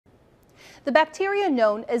The bacteria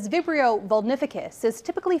known as Vibrio vulnificus is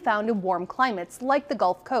typically found in warm climates like the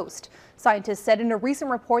Gulf Coast. Scientists said in a recent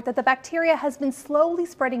report that the bacteria has been slowly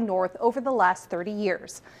spreading north over the last 30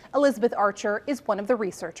 years. Elizabeth Archer is one of the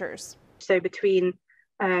researchers. So between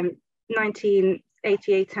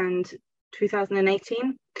 1988 and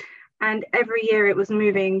 2018, and every year it was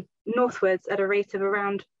moving northwards at a rate of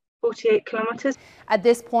around 48 kilometres. At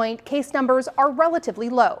this point, case numbers are relatively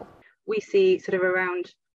low. We see sort of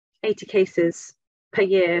around 80 cases per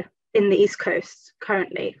year in the East Coast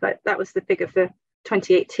currently, but that was the figure for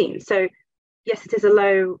 2018. So yes, it is a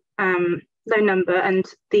low number, and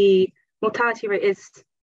the mortality rate is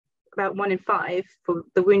about 1 in 5 for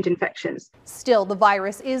the wound infections. Still, the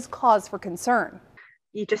virus is cause for concern.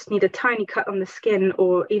 You just need a tiny cut on the skin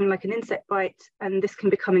or even like an insect bite, and this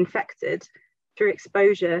can become infected through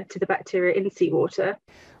exposure to the bacteria in seawater.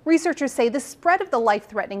 Researchers say the spread of the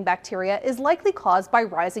life-threatening bacteria is likely caused by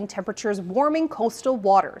rising temperatures warming coastal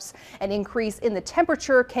waters. An increase in the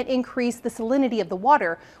temperature can increase the salinity of the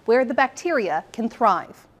water where the bacteria can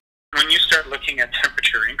thrive. When you start looking at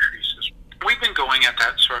temperature increases, we've been going at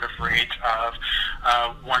that sort of rate of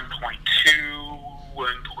 1.2,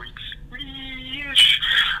 1.3-ish.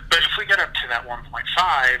 But if we get up to that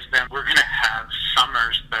 1.5, then we're going to have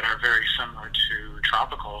summers that are very similar to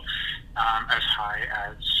tropical, as high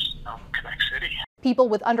as Quebec City. People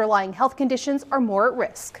with underlying health conditions are more at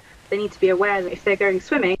risk. They need to be aware that if they're going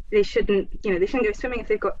swimming, they shouldn't go swimming if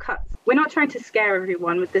they've got cuts. We're not trying to scare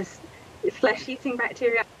everyone with this flesh-eating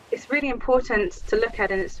bacteria. It's really important to look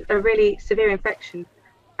at, and it's a really severe infection.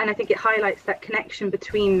 And I think it highlights that connection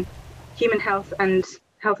between human health and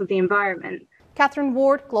health of the environment. Katherine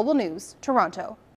Ward, Global News, Toronto.